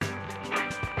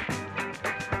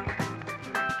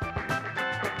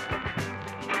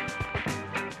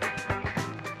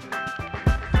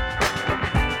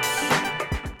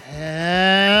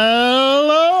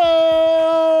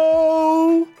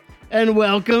and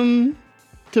welcome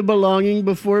to Belonging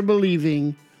Before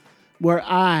Believing, where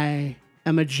I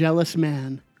am a jealous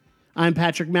man. I'm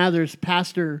Patrick Mathers,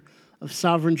 pastor of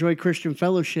Sovereign Joy Christian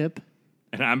Fellowship.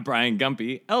 And I'm Brian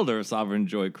Gumpy, elder of Sovereign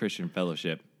Joy Christian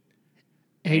Fellowship.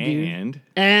 Hey, dude.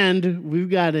 And we've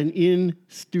got an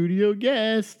in-studio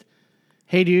guest.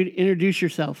 Hey, dude, introduce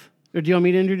yourself. Or do you want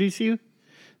me to introduce you?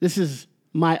 This is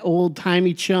my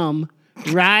old-timey chum,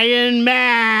 Ryan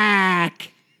Mack.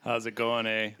 How's it going,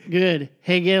 eh? Good.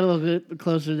 Hey, get a little bit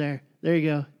closer there. There you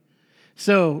go.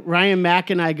 So, Ryan Mack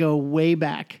and I go way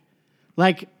back.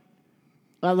 Like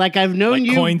I've known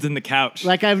you. Coins in the couch.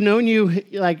 Like I've known you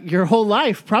like your whole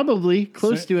life, probably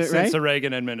close to it, right? Since the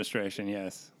Reagan administration,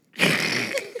 yes.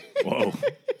 Whoa.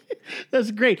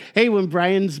 That's great. Hey, when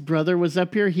Brian's brother was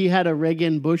up here, he had a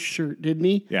Reagan Bush shirt, didn't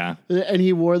he? Yeah. And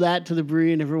he wore that to the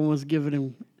brewery, and everyone was giving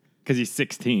him Because he's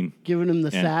 16. the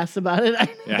sass about it. I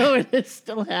know, and it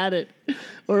still had it.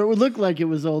 Or it would look like it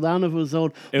was old. I don't know if it was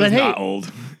old. It was not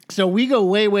old. So we go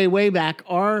way, way, way back.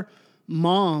 Our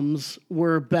moms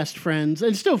were best friends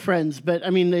and still friends, but I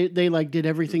mean they like did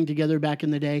everything together back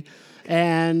in the day.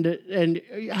 And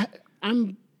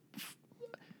I'm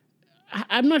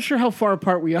not sure how far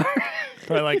apart we are.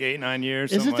 Probably like 8-9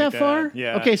 years. Is it that far?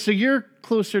 Yeah. Okay, so you're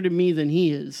closer to me than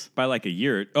he is. By like a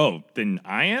year. Oh, then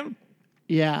I am?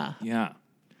 Yeah. Yeah.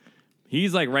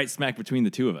 He's like right smack between the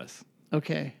two of us.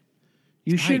 Okay.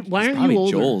 You Probably- should. Why he's aren't probably you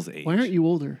older? Joel's age. Why aren't you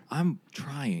older? I'm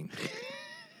trying.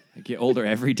 I get older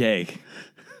every day.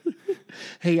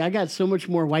 Hey, I got so much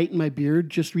more white in my beard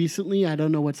just recently. I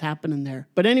don't know what's happening there.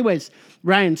 But anyways,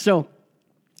 Ryan, so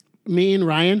me and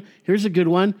Ryan, here's a good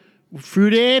one.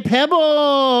 Fruity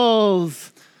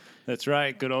Pebbles. That's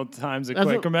right. Good old times at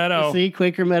Quaker Meadow. See,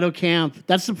 Quaker Meadow Camp.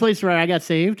 That's the place where I got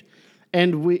saved.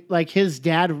 And his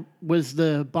dad was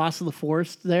the boss of the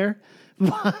forest there,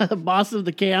 boss of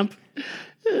the camp.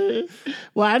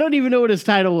 Well, I don't even know what his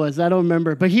title was. I don't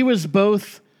remember. But he was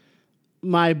both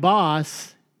my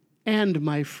boss and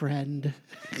my friend.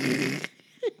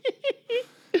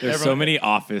 There's so many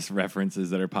Office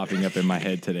references that are popping up in my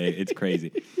head today. It's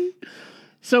crazy.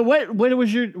 So what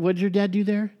did your dad do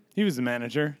there? He was the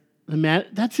manager.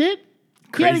 That's it?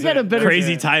 Crazy, He had a better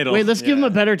crazy title. Wait, let's give him a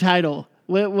better title.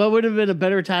 What would have been a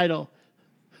better title?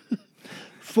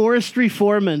 Forestry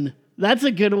Foreman. That's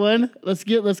a good one. Let's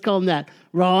call him that.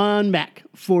 Ron Mack,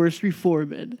 Forestry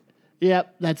Foreman.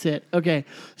 Yep, that's it. Okay.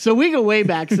 So we go way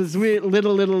back since we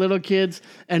little kids,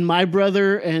 and my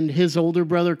brother and his older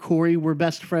brother Corey were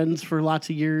best friends for lots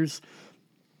of years.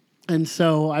 And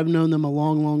so I've known them a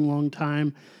long, long, long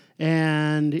time.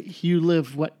 And you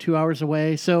live 2 hours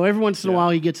away. So every once in a while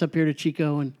he gets up here to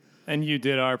Chico And you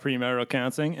did our premarital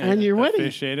counseling. And your wedding.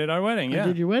 Officiated our wedding, yeah. I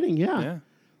did your wedding, yeah.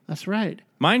 That's right.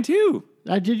 Mine too.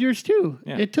 I did yours too.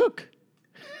 Yeah. It took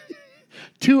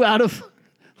 2 out of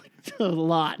a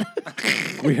lot.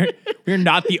 We're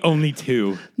not the only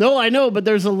two. No, I know, but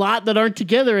there's a lot that aren't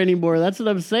together anymore. That's what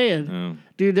I'm saying. Oh.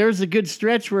 Dude, there was a good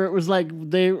stretch where it was like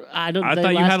they I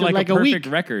thought you had like a perfect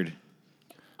record.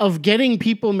 Of getting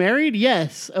people married,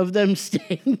 yes. Of them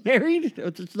staying married,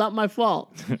 it's not my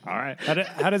fault. All right.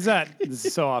 How does that, this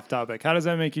is so off topic, how does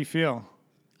that make you feel?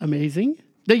 Amazing.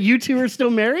 That you two are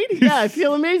still married? Yeah, I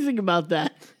feel amazing about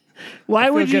that. Why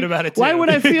would you? good about it, too. Why would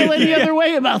I feel any other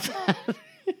way about that?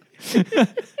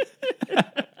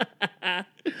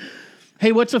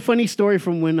 Hey, what's a funny story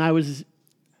from when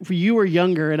you were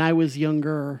younger and I was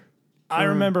younger? I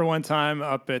remember one time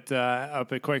up at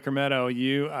Quaker Meadow,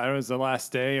 I was the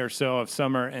last day or so of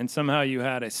summer, and somehow you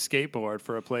had a skateboard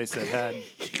for a place that had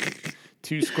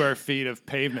 2 square feet of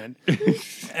pavement,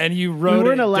 and you rode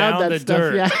it down the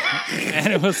dirt,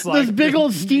 and it was like this big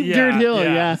old steep dirt hill.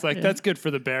 Yeah, it's like that's good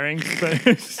for the bearings,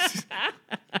 but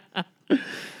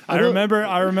I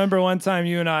remember one time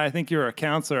you and I think you were a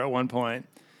counselor at one point,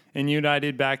 and you and I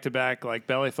did back-to-back like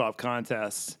belly flop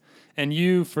contests. And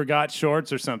you forgot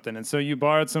shorts or something, and so you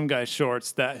borrowed some guy's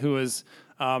shorts who was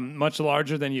much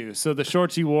larger than you. So the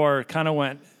shorts you wore kind of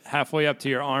went halfway up to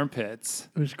your armpits.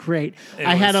 It was great.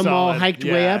 I had them all hiked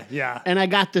way up, yeah. And I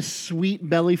got the sweet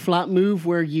belly flop move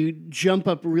where you jump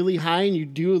up really high and you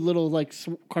do a little like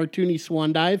cartoony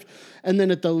swan dive, and then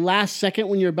at the last second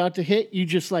when you're about to hit, you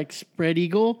just like spread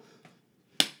eagle.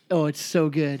 Oh, it's so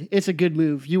good. It's a good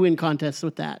move. You win contests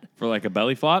with that. For like a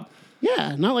belly flop?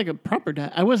 Yeah, not like a proper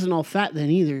diet. I wasn't all fat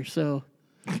then either, so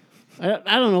I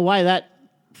don't know why that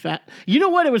fat. You know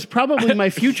what? It was probably my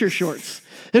future shorts.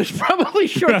 It was probably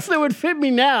shorts that would fit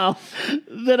me now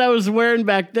that I was wearing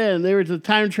back then. They were the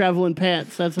time traveling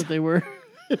pants. That's what they were.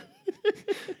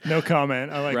 No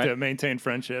comment. I like to maintain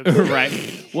friendship.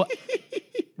 Right.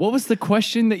 What was the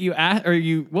question that you asked,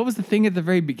 what was the thing at the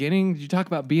very beginning? Did you talk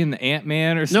about being the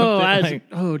Ant-Man or something?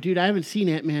 No, dude, I haven't seen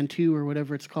Ant-Man 2 or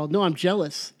whatever it's called. No, I'm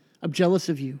jealous. I'm jealous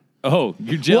of you. Oh,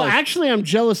 you're jealous. Well, actually, I'm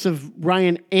jealous of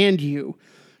Ryan and you,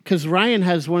 because Ryan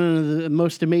has one of the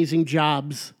most amazing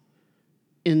jobs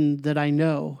that I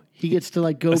know. He gets to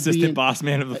like go Assistant boss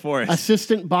man of the forest.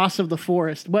 Assistant boss of the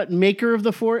forest. What? Maker of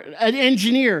the forest? An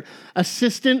engineer.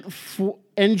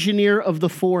 Engineer of the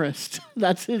forest.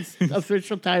 That's his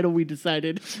official title, we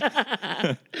decided.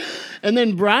 And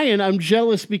then Brian, I'm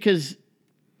jealous because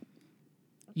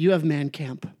you have man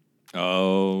camp.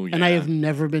 Oh, yeah. And I have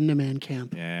never been to man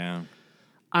camp. Yeah.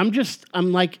 I'm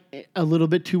like a little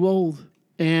bit too old.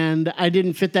 And I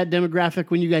didn't fit that demographic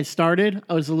when you guys started.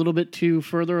 I was a little bit too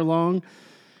further along.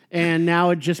 And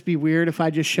now it'd just be weird if I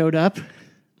just showed up.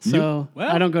 So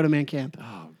I don't go to man camp.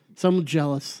 Oh. So I'm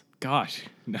jealous. Gosh.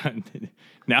 now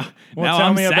tell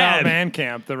I'm me sad. about man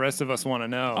camp. The rest of us want to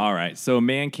know. All right. So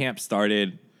man camp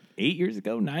started 8 years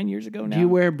ago, 9 years ago now. Do you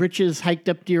wear breeches hiked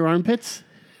up to your armpits?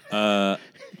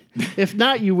 If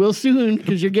not, you will soon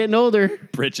because you're getting older.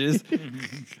 Britches.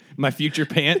 My future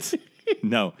pants.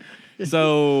 No.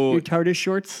 So your TARDIS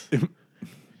shorts.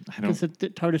 I don't. It's the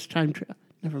TARDIS time travel.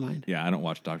 Never mind. Yeah, I don't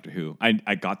watch Doctor Who.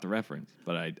 I got the reference,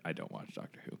 but I don't watch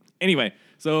Doctor Who. Anyway,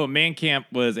 so man camp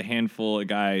was a handful of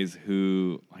guys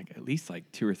who, like at least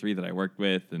like 2 or 3 that I worked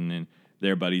with, and then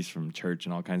their buddies from church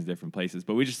and all kinds of different places.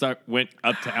 But we just went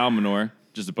up to Almanor,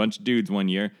 just a bunch of dudes one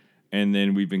year, and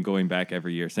then we've been going back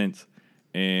every year since.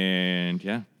 And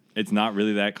yeah, it's not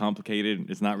really that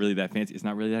complicated. It's not really that fancy. It's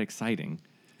not really that exciting.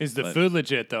 Is the food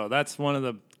legit, though? That's one of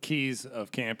the keys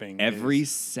of camping. Every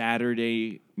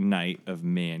Saturday night of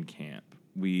man camp,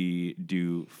 we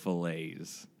do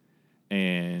fillets.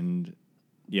 And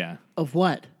yeah. Of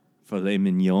what? Filet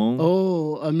mignon.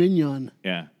 Oh, a mignon.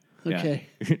 Yeah. Okay.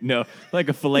 Yeah. No, like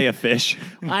a fillet of fish.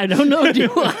 I don't know,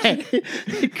 do I?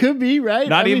 It could be, right?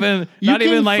 You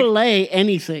can like fillet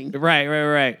anything.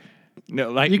 Right.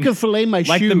 No, like you can fillet my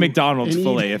like shoe. the McDonald's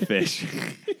fillet of fish.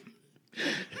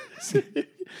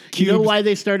 You know why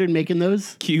they started making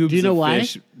those? Cubes Do you know of why?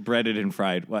 fish breaded and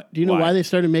fried. What? Do you know why they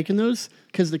started making those?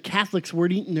 Because the Catholics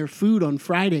weren't eating their food on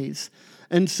Fridays.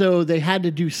 And so they had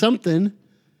to do something.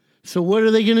 So what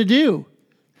are they going to do?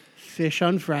 Fish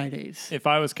on Fridays. If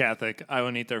I was Catholic, I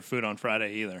wouldn't eat their food on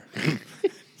Friday either.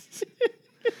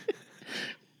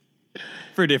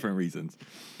 For different reasons.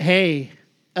 Hey,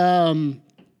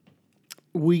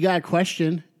 we got a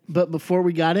question, but before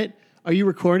we got it, are you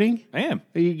recording? I am.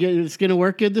 Are you getting, it's going to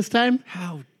work good this time?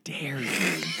 How dare you?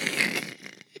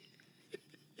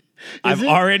 I've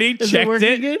already Is it checked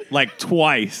working good? like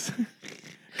twice.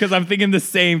 Because I'm thinking the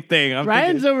same thing.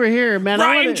 Ryan's over here, man.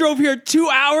 Ryan drove here 2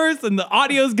 hours and the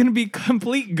audio's going to be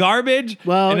complete garbage.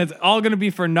 Well, and it's all going to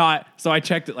be for naught. So I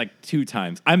checked it like 2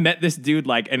 times. I met this dude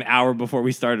like an hour before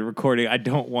we started recording. I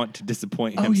don't want to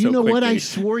disappoint him. Oh, you know quickly. what? I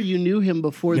swore you knew him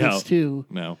before this too.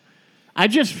 No. I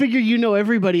just figure you know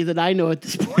everybody that I know at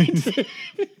this point.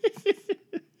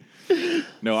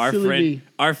 No,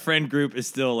 our friend group is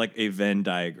still like a Venn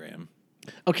diagram.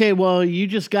 Okay, well, you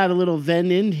just got a little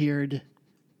Venn in here.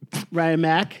 Ryan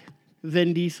Mack,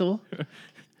 Vin Diesel.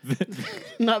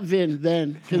 Not Vin,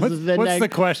 Venn. What's the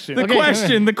question?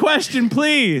 The question,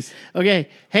 please. Okay.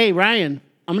 Hey, Ryan,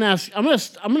 I'm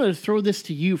gonna throw this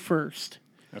to you first.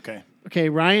 Okay. Okay,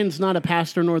 Ryan's not a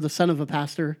pastor nor the son of a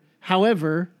pastor.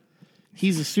 However,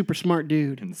 he's a super smart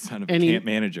dude. And son of a camp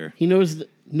manager. He knows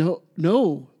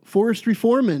no, forestry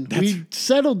foreman. We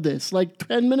settled this like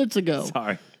 10 minutes ago.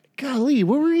 Sorry. Golly,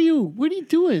 where were you? What are you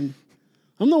doing?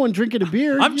 I'm the one drinking a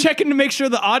beer. I'm checking to make sure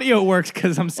the audio works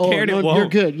because I'm scared it won't. You're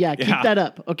good. Yeah, keep that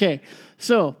up. Okay,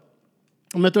 so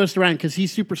I'm going to throw this to Ryan because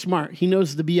he's super smart. He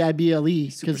knows the Bible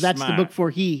because that's the book for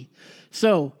he.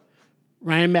 So,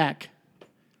 Ryan Mack,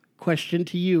 question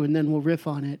to you, and then we'll riff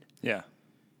on it. Yeah.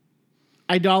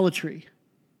 Idolatry.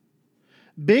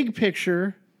 Big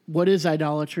picture, what is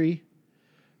idolatry?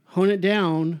 Hone it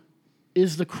down,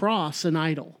 is the cross an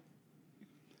idol?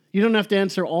 You don't have to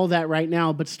answer all that right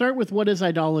now, but start with what is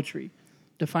idolatry?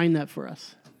 Define that for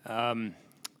us.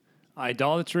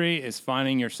 Idolatry is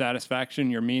finding your satisfaction,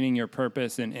 your meaning, your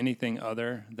purpose in anything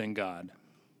other than God.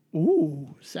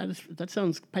 Ooh, that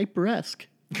sounds Piper-esque.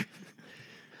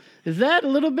 Is that a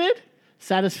little bit?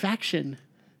 Satisfaction.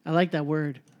 I like that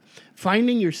word.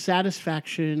 Finding your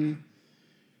satisfaction,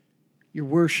 your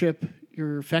worship,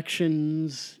 your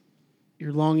affections,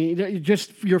 your longing,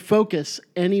 just your focus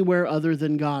anywhere other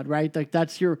than God, right? Like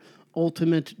that's your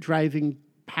ultimate driving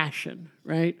passion,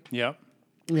 right? Yep.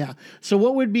 Yeah. So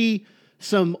what would be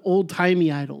some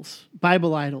old-timey idols,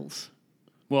 Bible idols?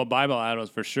 Well, Bible idols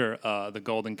for sure. The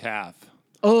golden calf.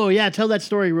 Oh, yeah. Tell that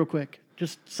story real quick.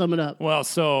 Just sum it up. Well,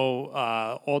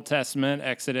 so Old Testament,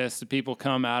 Exodus, the people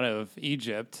come out of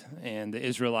Egypt and the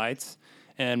Israelites,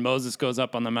 and Moses goes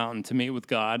up on the mountain to meet with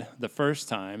God the first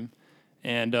time.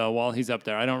 And while he's up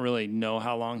there, I don't really know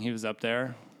how long he was up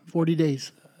there. 40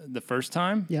 days. The first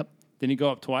time? Yep. Didn't he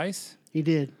go up twice? He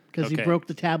did because he Okay. broke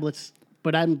the tablets.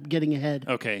 But I'm getting ahead.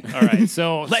 Okay, all right.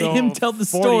 So Let so him tell the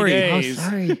 40 story. Days, Oh,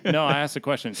 sorry. No, I asked a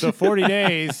question. So 40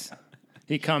 days,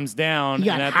 he comes down, He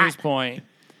got and hot. at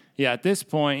this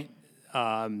point,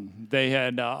 they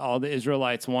had all the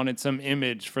Israelites wanted some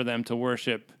image for them to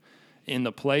worship in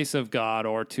the place of God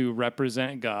or to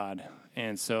represent God.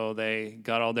 And so they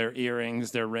got all their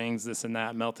earrings, their rings, this and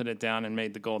that, melted it down, and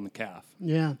made the golden calf.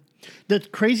 Yeah. The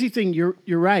crazy thing, you're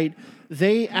right.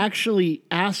 They actually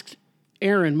asked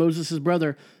Aaron, Moses'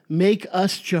 brother, make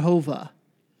us Jehovah.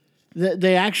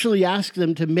 They actually asked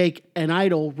them to make an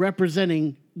idol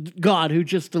representing God who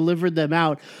just delivered them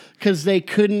out because they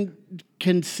couldn't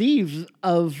conceive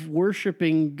of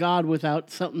worshiping God without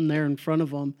something there in front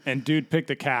of them. And dude picked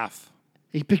a calf.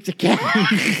 He picked a cat.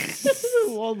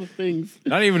 All the things.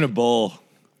 Not even a bull.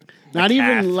 Not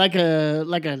calf. even like a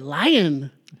lion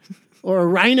or a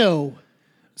rhino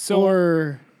So,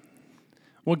 or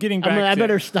well, getting back I to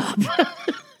better stop.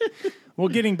 Well,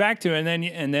 getting back to it,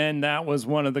 and then that was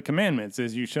one of the commandments: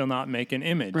 is you shall not make an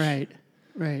image.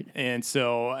 Right. And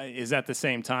so, is at the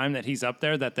same time that he's up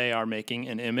there that they are making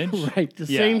an image? Right. The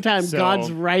Yeah, same time so-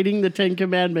 God's writing the 10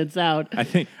 Commandments out. I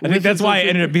think With that's why it something-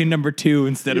 ended up being number 2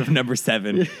 instead of number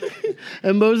 7.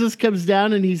 And Moses comes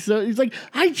down and he's like,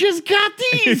 I just got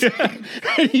these.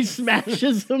 And he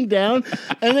smashes them down.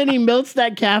 And then he melts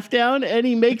that calf down and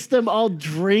he makes them all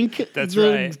drink That's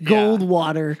the right, gold yeah.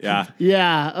 water. Yeah.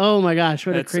 Yeah. Oh my gosh.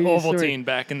 What That's a crazy story. Ovaltine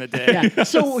back in the day. Yeah.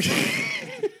 So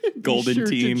Golden be sure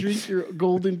teen. to drink your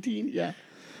golden teen. Yeah.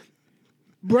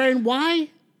 Brian, why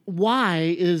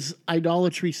is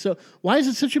idolatry so? Why is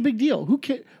it such a big deal?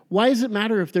 Why does it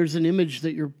matter if there's an image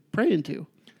that you're praying to?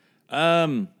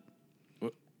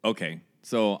 Okay,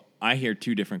 so I hear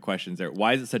 2 different questions there.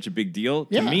 Why is it such a big deal?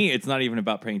 Yeah. To me, it's not even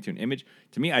about praying to an image.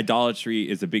 To me, idolatry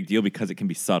is a big deal because it can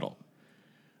be subtle.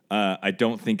 I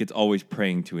don't think it's always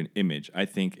praying to an image. I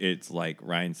think it's like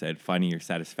Ryan said, finding your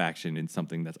satisfaction in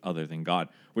something that's other than God,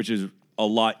 which is a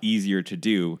lot easier to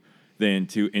do than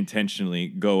to intentionally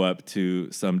go up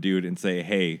to some dude and say,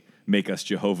 "Hey, make us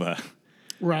Jehovah."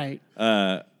 Right.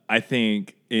 I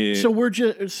think it, So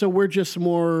we're just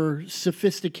more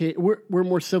sophisticated. We're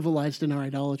more civilized in our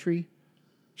idolatry.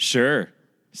 sure.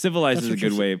 Civilized That's is a what you're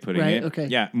good way of putting right, it. okay.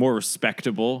 Yeah, more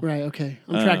respectable. Right. Okay.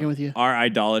 I'm tracking with you. Our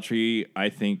idolatry, I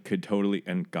think, could totally.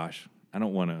 And gosh, I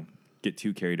don't want to get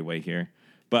too carried away here,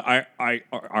 but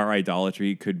our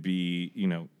idolatry could be,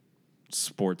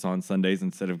 sports on Sundays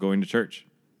instead of going to church.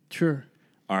 Sure.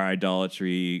 Our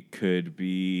idolatry could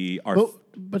be our.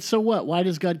 But so what? Why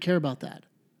does God care about that?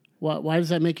 Why does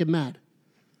that make him mad?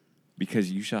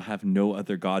 Because you shall have no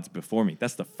other gods before me.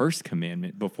 That's the first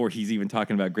commandment before he's even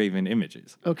talking about graven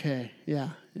images. Okay. Yeah.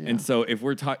 And so if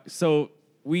we're talking,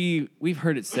 we've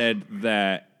heard it said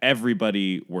that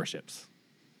everybody worships.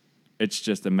 It's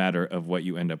just a matter of what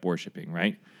you end up worshiping,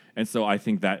 right? And so I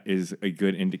think that is a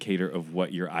good indicator of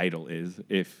what your idol is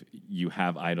if you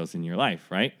have idols in your life,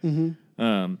 right?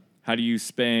 Mm-hmm. How do you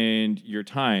spend your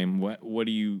time?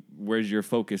 Where's your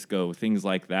focus go? Things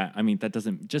like that. I mean, that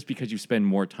doesn't, just because you spend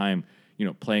more time,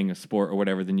 playing a sport or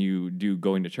whatever than you do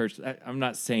going to church. I'm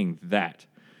not saying that,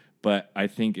 but I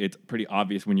think it's pretty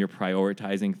obvious when you're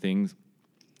prioritizing things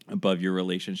above your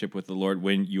relationship with the Lord,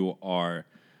 when you are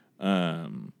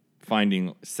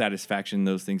finding satisfaction in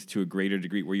those things to a greater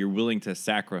degree, where you're willing to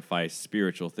sacrifice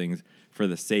spiritual things for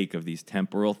the sake of these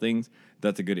temporal things,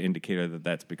 that's a good indicator that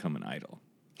that's become an idol.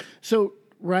 So,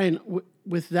 Ryan,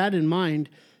 with that in mind,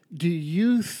 do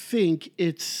you think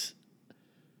it's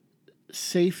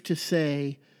safe to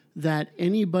say that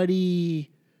anybody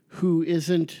who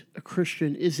isn't a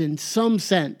Christian is in some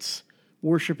sense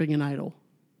worshiping an idol?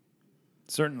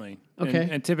 Certainly. Okay.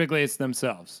 And typically it's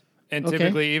themselves. And Okay.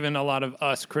 typically even a lot of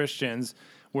us Christians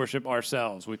worship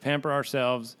ourselves. We pamper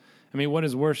ourselves. I mean, what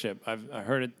is worship? I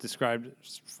heard it described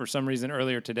for some reason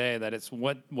earlier today that it's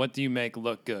what do you make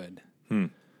look good?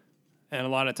 And a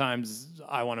lot of times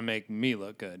I want to make me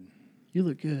look good. You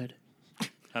look good.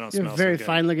 I don't You're smell a very so good.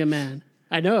 fine-looking man.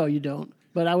 I know you don't,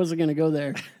 but I wasn't going to go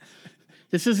there.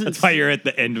 This isn't. That's why you're at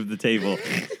the end of the table.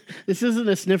 This isn't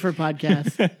a sniffer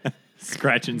podcast.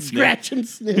 Scratch and sniff. Scratch and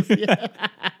sniff. Yeah.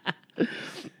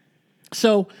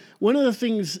 So one of the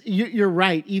things you're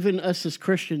right. Even us as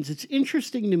Christians, it's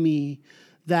interesting to me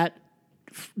that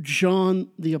John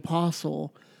the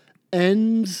Apostle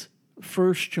ends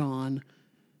 1 John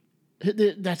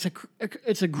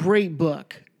It's a great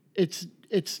book.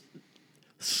 It's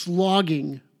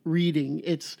slogging reading.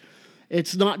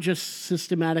 It's not just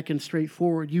systematic and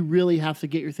straightforward. You really have to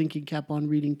get your thinking cap on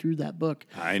reading through that book.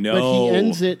 I know. But he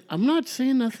ends it. I'm not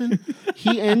saying nothing.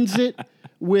 He ends it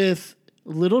with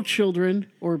little children,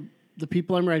 or the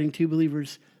people I'm writing to,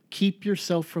 believers, keep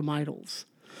yourself from idols.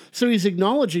 So he's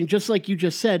acknowledging, just like you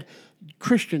just said,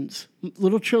 Christians,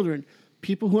 little children,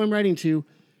 people who I'm writing to,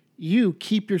 you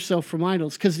keep yourself from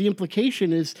idols. Because the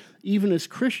implication is, even as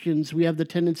Christians, we have the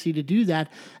tendency to do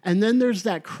that. And then there's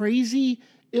that crazy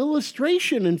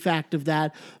illustration, in fact, of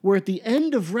that, where at the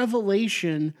end of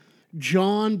Revelation,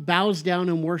 John bows down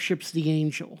and worships the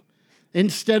angel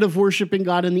instead of worshiping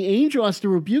God. And the angel has to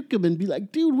rebuke him and be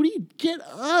like, dude, what do you get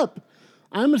up?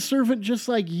 I'm a servant just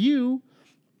like you.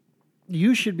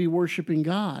 You should be worshiping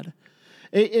God.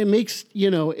 It makes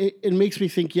me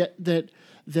think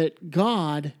that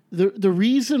God, the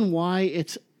reason why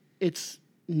it's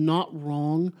not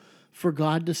wrong for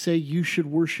God to say you should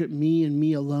worship me and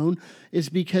me alone is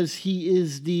because he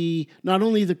is not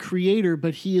only the creator,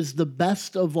 but he is the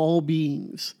best of all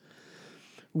beings.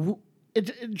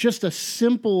 Just a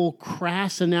simple,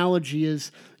 crass analogy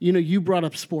is, you brought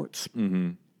up sports.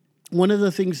 Mm-hmm. One of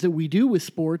the things that we do with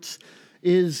sports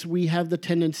is we have the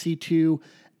tendency to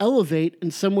elevate,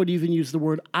 and some would even use the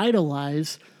word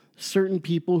idolize, certain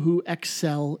people who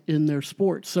excel in their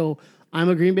sport. So I'm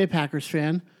a Green Bay Packers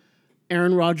fan.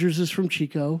 Aaron Rodgers is from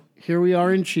Chico. Here we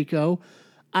are in Chico.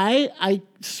 I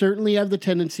certainly have the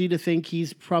tendency to think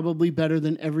he's probably better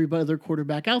than every other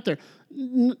quarterback out there.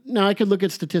 Now, I could look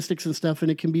at statistics and stuff, and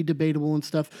it can be debatable and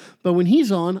stuff. But when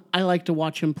he's on, I like to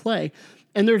watch him play.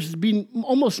 And there's been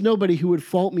almost nobody who would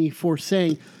fault me for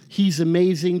saying he's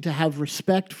amazing, to have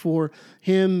respect for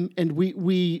him. And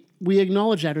we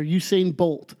acknowledge that. Or Usain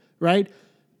Bolt, right?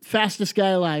 Fastest guy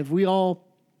alive. We all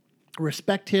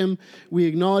respect him. We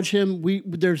acknowledge him. We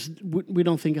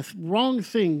don't think a wrong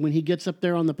thing when he gets up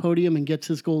there on the podium and gets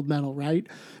his gold medal, right?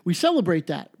 We celebrate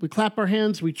that. We clap our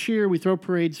hands, we cheer, we throw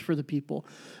parades for the people.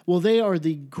 Well, they are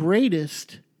the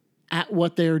greatest at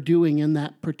what they are doing in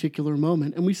that particular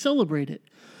moment, and we celebrate it.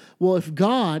 Well, if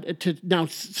God, to now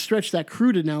stretch that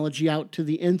crude analogy out to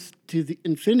the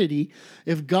infinity,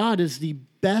 if God is the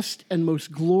best and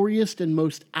most glorious and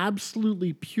most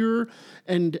absolutely pure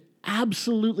and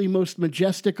absolutely most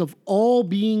majestic of all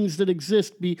beings that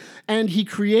exist, and he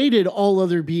created all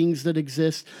other beings that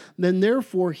exist, then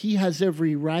therefore he has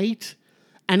every right.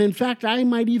 And in fact, I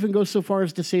might even go so far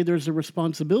as to say there's a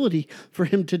responsibility for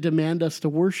him to demand us to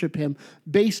worship him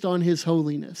based on his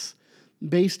holiness,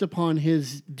 based upon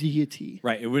his deity.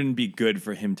 Right. It wouldn't be good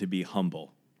for him to be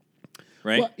humble.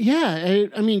 Right? Well, yeah.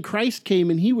 I mean, Christ came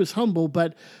and he was humble,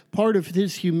 but part of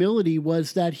his humility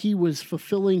was that he was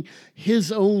fulfilling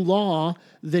his own law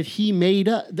that he made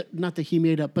up, not that he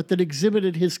made up, but that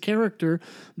exhibited his character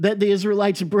that the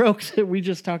Israelites broke, that we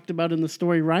just talked about in the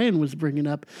story Ryan was bringing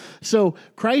up. So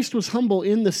Christ was humble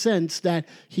in the sense that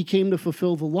he came to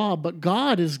fulfill the law, but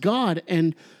God is God,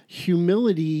 and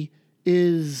humility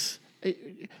is...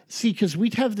 See, because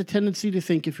we'd have the tendency to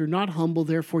think if you're not humble,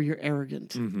 therefore you're arrogant.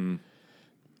 Mm-hmm.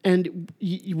 And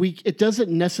it doesn't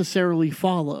necessarily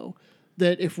follow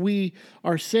that if we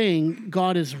are saying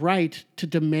God is right to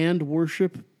demand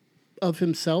worship of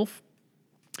himself,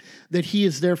 that he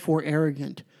is therefore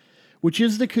arrogant, which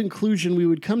is the conclusion we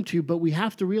would come to. But we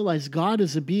have to realize God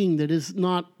is a being that is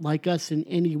not like us in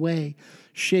any way,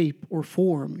 shape, or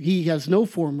form. He has no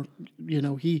form.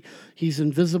 He's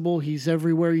invisible. He's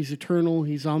everywhere. He's eternal.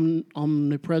 He's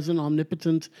omnipresent,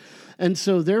 omnipotent. And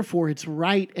so therefore it's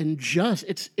right and just.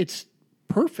 It's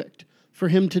perfect for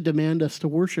him to demand us to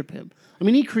worship him. I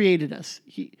mean, he created us.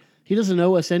 He doesn't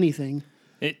owe us anything.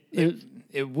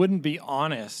 It wouldn't be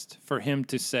honest for him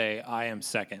to say, I am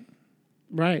second.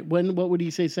 Right. What would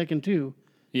he say second to?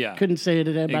 Yeah. Couldn't say it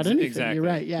about anything. Exactly. You're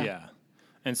right. Yeah. Yeah.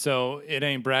 And so it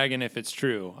ain't bragging if it's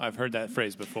true. I've heard that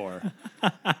phrase before.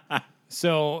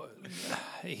 So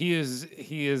he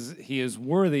is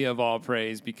worthy of all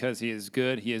praise because he is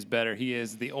good, he is better, he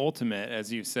is the ultimate,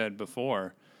 as you said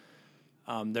before.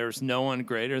 There's no one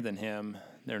greater than him.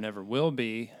 There never will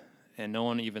be, and no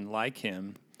one even like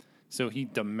him. So he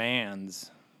demands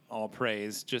all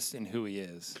praise just in who he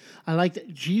is. I like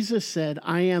that. Jesus said,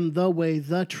 I am the way,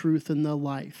 the truth, and the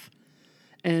life.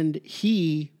 And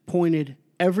he pointed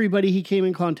everybody he came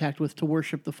in contact with to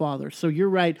worship the Father. So you're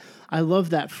right. I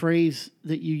love that phrase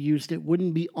that you used. It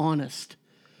wouldn't be honest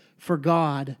for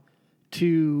God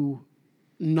to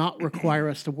not require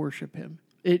us to worship him.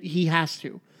 He has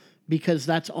to, because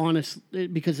that's honest,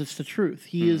 because it's the truth.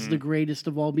 He is the greatest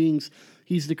of all beings.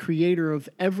 He's the creator of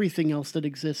everything else that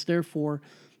exists. Therefore,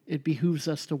 it behooves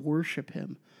us to worship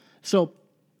him. So,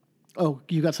 oh,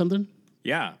 you got something?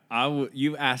 Yeah.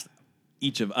 You asked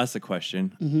each of us a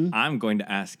question. I'm going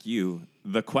to ask you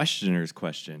the questioner's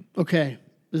question. Okay.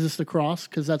 Is this the cross?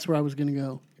 Because that's where I was going to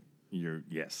go.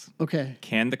 Yes. Okay.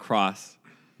 Can the cross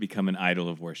become an idol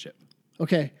of worship?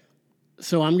 Okay.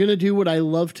 So I'm going to do what I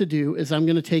love to do is I'm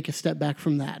going to take a step back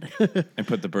from that. And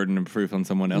put the burden of proof on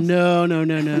someone else? No.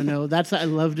 I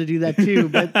love to do that too,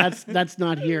 but that's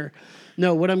not here.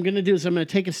 No, what I'm going to do is I'm going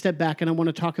to take a step back and I want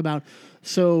to talk about,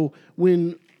 so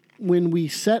when we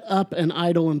set up an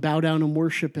idol and bow down and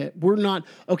worship it, we're not,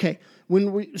 okay, we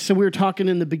were talking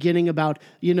in the beginning about,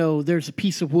 there's a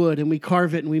piece of wood and we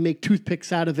carve it and we make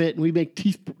toothpicks out of it and we make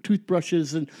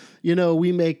toothbrushes and,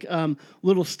 we make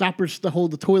little stoppers to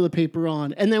hold the toilet paper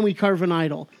on, and then we carve an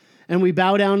idol. And we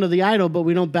bow down to the idol, but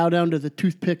we don't bow down to the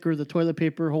toothpick or the toilet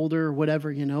paper holder or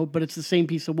whatever, but it's the same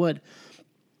piece of wood.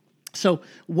 So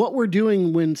what we're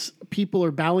doing when people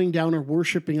are bowing down or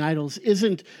worshiping idols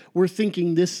isn't we're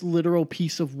thinking this literal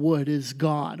piece of wood is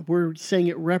God. We're saying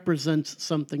it represents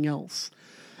something else.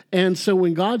 And so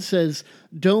when God says,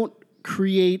 don't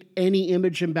create any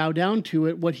image and bow down to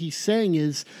it, what he's saying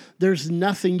is there's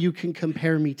nothing you can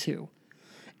compare me to.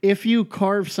 If you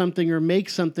carve something or make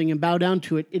something and bow down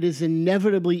to it, it is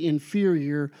inevitably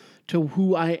inferior to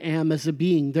who I am as a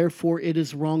being. Therefore, it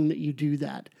is wrong that you do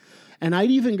that. And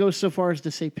I'd even go so far as to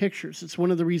say pictures. It's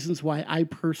one of the reasons why I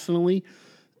personally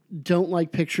don't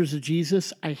like pictures of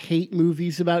Jesus. I hate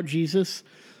movies about Jesus.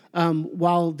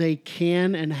 While they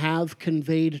can and have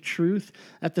conveyed truth,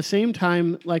 at the same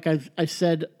time, like I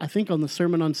said, I think on the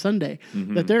sermon on Sunday,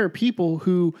 that there are people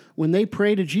who, when they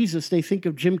pray to Jesus, they think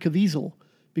of Jim Caviezel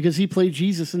because he played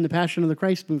Jesus in the Passion of the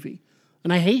Christ movie.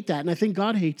 And I hate that, and I think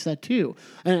God hates that too.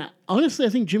 And honestly, I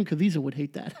think Jim Caviezel would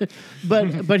hate that,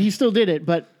 but he still did it.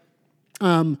 But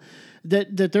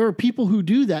that there are people who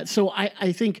do that. So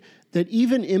I think that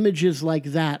even images like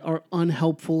that are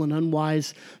unhelpful and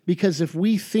unwise, because if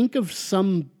we think of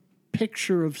some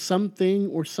picture of something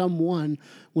or someone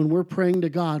when we're praying to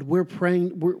God,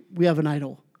 we have an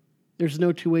idol. There's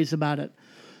no two ways about it.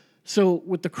 So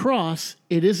with the cross,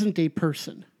 it isn't a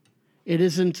person. It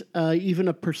isn't even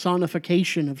a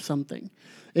personification of something.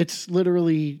 It's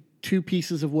literally two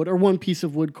pieces of wood or one piece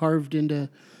of wood carved into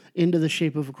the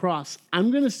shape of a cross.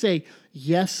 I'm going to say,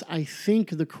 yes, I think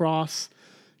the cross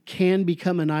can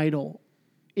become an idol.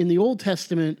 In the Old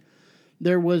Testament,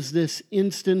 there was this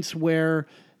instance where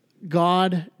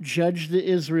God judged the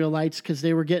Israelites because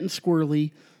they were getting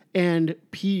squirrely, and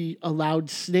he allowed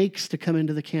snakes to come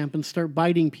into the camp and start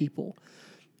biting people.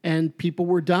 And people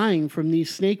were dying from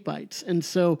these snake bites. And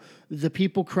so the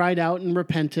people cried out and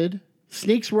repented.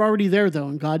 Snakes were already there, though,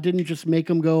 and God didn't just make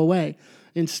them go away.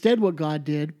 Instead, what God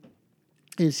did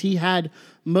is he had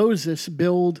Moses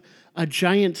build a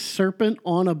giant serpent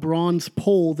on a bronze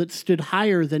pole that stood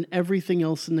higher than everything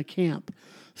else in the camp.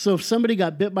 So if somebody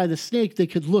got bit by the snake, they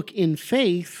could look in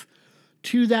faith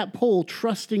to that pole,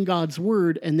 trusting God's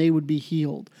word, and they would be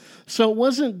healed. So it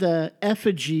wasn't the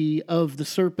effigy of the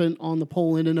serpent on the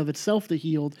pole in and of itself that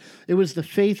healed. It was the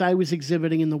faith I was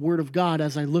exhibiting in the word of God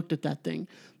as I looked at that thing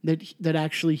that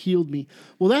actually healed me.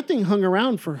 Well, that thing hung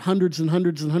around for hundreds and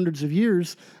hundreds and hundreds of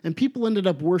years, and people ended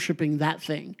up worshiping that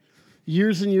thing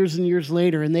years and years and years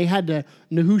later, and they had to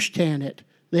Nehushtan it.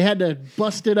 They had to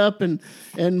bust it up and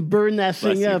burn that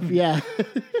thing up. Yeah.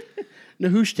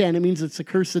 Nehushtan, it means it's a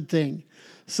cursed thing.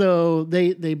 So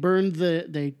they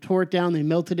tore it down, they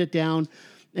melted it down,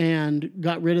 and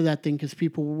got rid of that thing because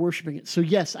people were worshiping it. So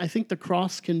yes, I think the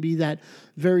cross can be that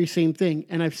very same thing.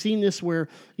 And I've seen this where,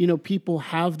 people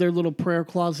have their little prayer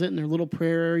closet and their little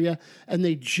prayer area, and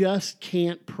they just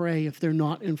can't pray if they're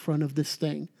not in front of this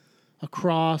thing. A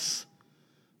cross,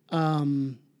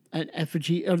 an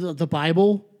effigy, or the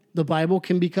Bible. The Bible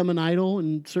can become an idol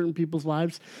in certain people's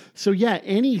lives. So yeah,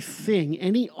 anything,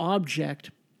 any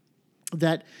object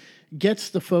that gets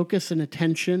the focus and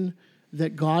attention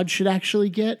that God should actually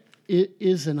get, it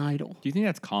is an idol. Do you think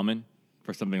that's common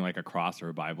for something like a cross or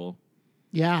a Bible?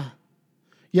 Yeah.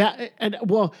 Yeah. And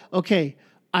well, okay.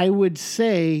 I would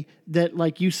say that,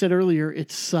 like you said earlier,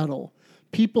 it's subtle.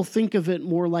 People think of it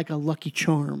more like a Lucky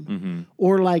Charm,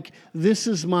 or like,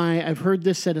 I've heard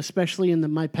this said, especially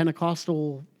in my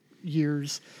Pentecostal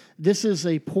years, this is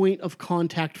a point of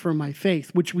contact for my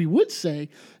faith, which we would say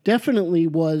definitely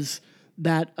was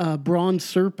that bronze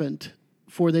serpent,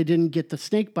 for they didn't get the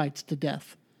snake bites to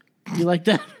death. You like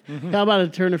that? How about a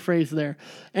turn of phrase there?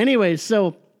 Anyway,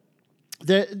 so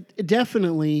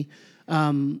definitely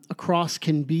a cross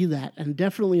can be that, and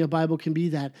definitely a Bible can be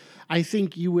that. I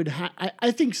think you would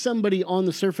I think somebody on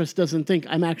the surface doesn't think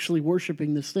I'm actually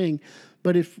worshiping this thing,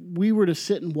 but if we were to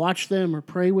sit and watch them or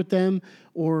pray with them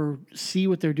or see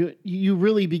what they're doing, you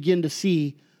really begin to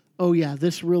see, oh yeah,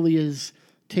 this really is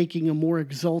taking a more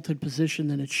exalted position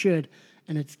than it should,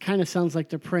 and it kind of sounds like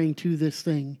they're praying to this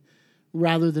thing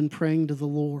rather than praying to the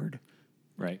Lord.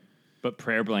 Right. But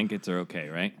prayer blankets are okay,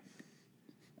 right?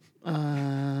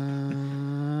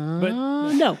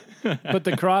 No. But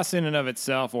the cross in and of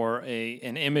itself, or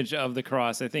an image of the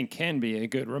cross, I think can be a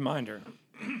good reminder.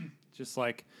 just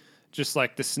like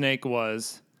the snake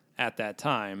was at that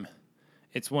time,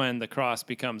 it's when the cross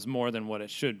becomes more than what it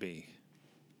should be.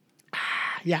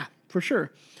 Yeah, for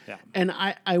sure. Yeah. And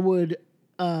I would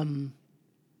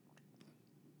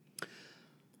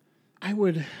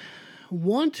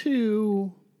want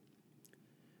to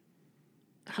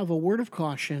have a word of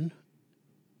caution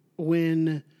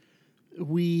when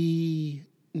we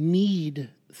need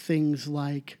things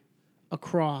like a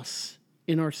cross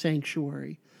in our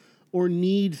sanctuary, or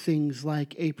need things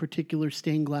like a particular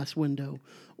stained glass window,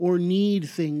 or need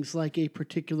things like a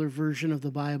particular version of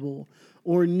the Bible,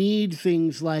 or need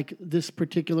things like this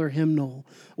particular hymnal,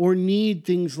 or need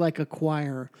things like a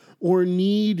choir, or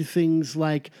need things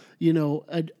like,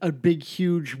 a big,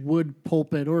 huge wood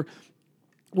pulpit. Or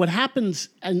what happens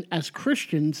as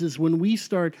Christians is when we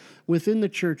start within the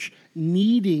church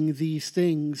needing these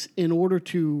things in order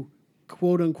to,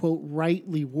 quote unquote,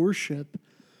 rightly worship,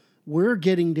 we're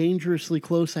getting dangerously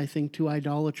close, I think, to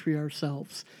idolatry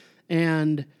ourselves.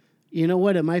 And you know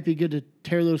what? It might be good to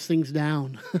tear those things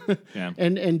down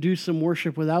and do some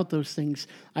worship without those things.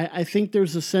 I think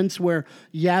there's a sense where,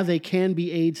 they can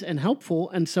be aids and helpful,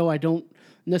 and so I don't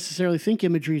necessarily think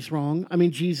imagery is wrong. I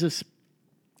mean, Jesus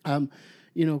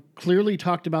clearly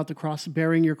talked about the cross,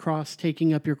 bearing your cross,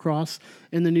 taking up your cross.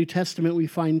 In the New Testament, we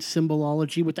find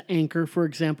symbology with the anchor, for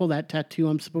example, that tattoo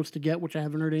I'm supposed to get, which I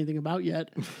haven't heard anything about yet.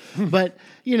 But,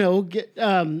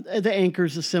 the anchor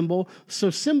is a symbol. So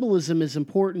symbolism is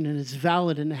important and it's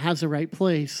valid and it has a right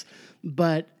place.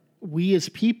 But we as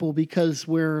people, because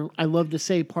we're, I love to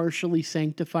say, partially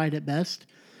sanctified at best,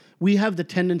 we have the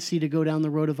tendency to go down the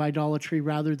road of idolatry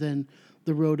rather than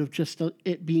the road of just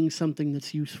it being something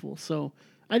that's useful. So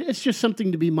it's just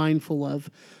something to be mindful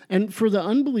of. And for the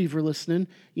unbeliever listening,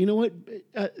 you know what?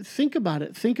 Think about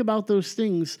it. Think about those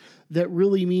things that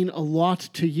really mean a lot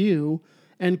to you,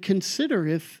 and consider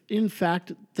if, in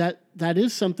fact, that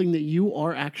is something that you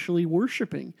are actually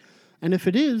worshiping. And if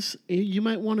it is, you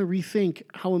might want to rethink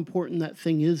how important that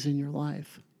thing is in your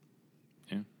life.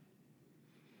 Yeah.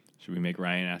 Should we make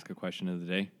Ryan ask a question of the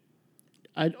day?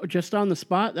 Just on the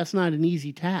spot, that's not an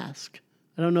easy task.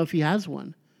 I don't know if he has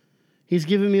one. He's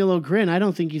giving me a little grin. I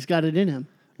don't think he's got it in him.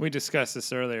 We discussed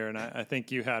this earlier, and I think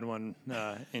you had one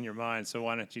in your mind, so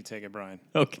why don't you take it, Brian?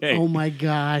 Okay. Oh, my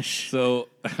gosh. So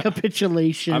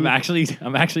capitulation. I'm actually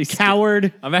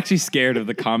coward. I'm actually scared of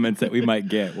the comments that we might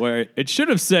get, where it should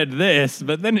have said this,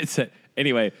 but then it said,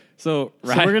 anyway, so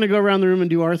we're going to go around the room and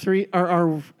do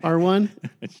our one?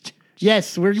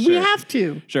 Yes, we have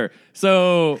to. Sure.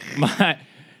 So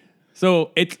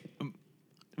it's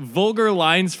vulgar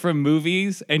lines from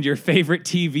movies and your favorite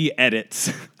TV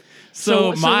edits.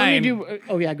 So mine. Go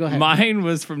ahead. Mine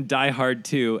was from Die Hard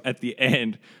 2 at the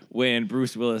end when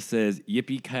Bruce Willis says,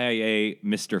 "Yippee-ki-yay,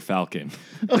 Mr. Falcon."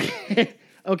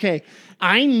 Okay.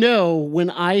 I know when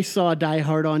I saw Die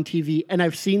Hard on TV, and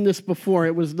I've seen this before,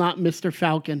 it was not Mr.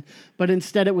 Falcon, but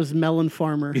instead it was Melon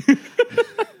Farmer.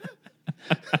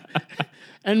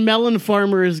 And Melon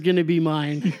Farmer is going to be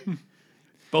mine.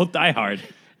 Both Die Hard.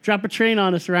 Drop a train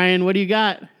on us, Ryan. What do you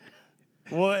got?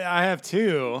 Well, I have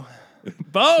two.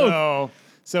 Both.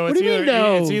 So it's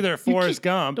either Forrest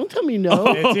Gump. Don't tell me no.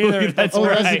 It's either that's a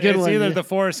good one. It's either the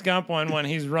Forrest Gump one when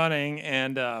he's running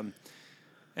and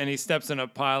he steps in a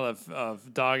pile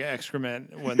of dog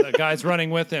excrement when the guy's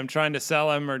running with him, trying to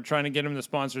sell him or trying to get him the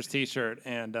sponsor's T-shirt,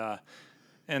 and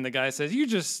the guy says, "You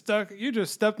just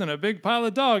stepped in a big pile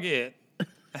of dog it."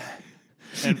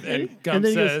 And Gump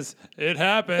says, "It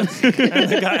happens."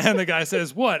 and the guy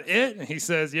says, "What, it?" And he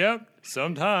says, "Yep,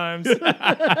 sometimes."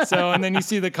 And then you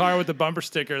see the car with the bumper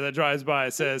sticker that drives by.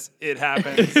 It says, "It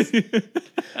happens."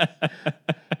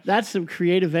 That's some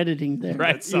creative editing there.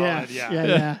 Right, that's solid,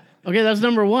 yeah. Okay, that's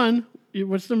number one.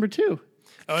 What's number two?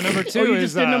 Oh, number two you is...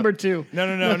 just did number two. No.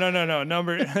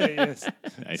 Number... yes,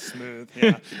 nice. Smooth,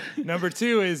 yeah. Number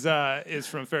two is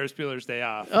from Ferris Bueller's Day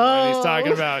Off. Oh. When he's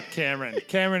talking about Cameron.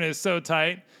 Cameron is so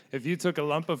tight, if you took a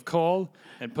lump of coal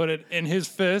and put it in his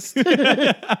fist,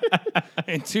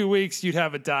 in 2 weeks, you'd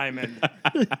have a diamond.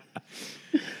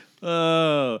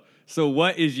 Oh. So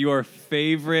what is your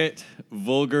favorite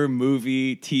vulgar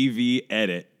movie TV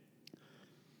edit?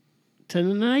 To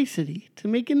nicety, to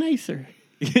make it nicer,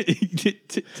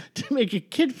 to to make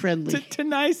it kid friendly.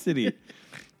 nicety.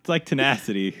 It's like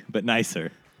tenacity, but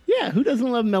nicer. Yeah, who doesn't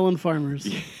love melon farmers?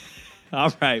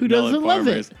 All right, Who melon doesn't love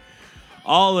farmers. it?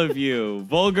 All of you,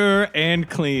 vulgar and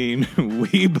clean,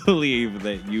 we believe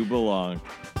that you belong.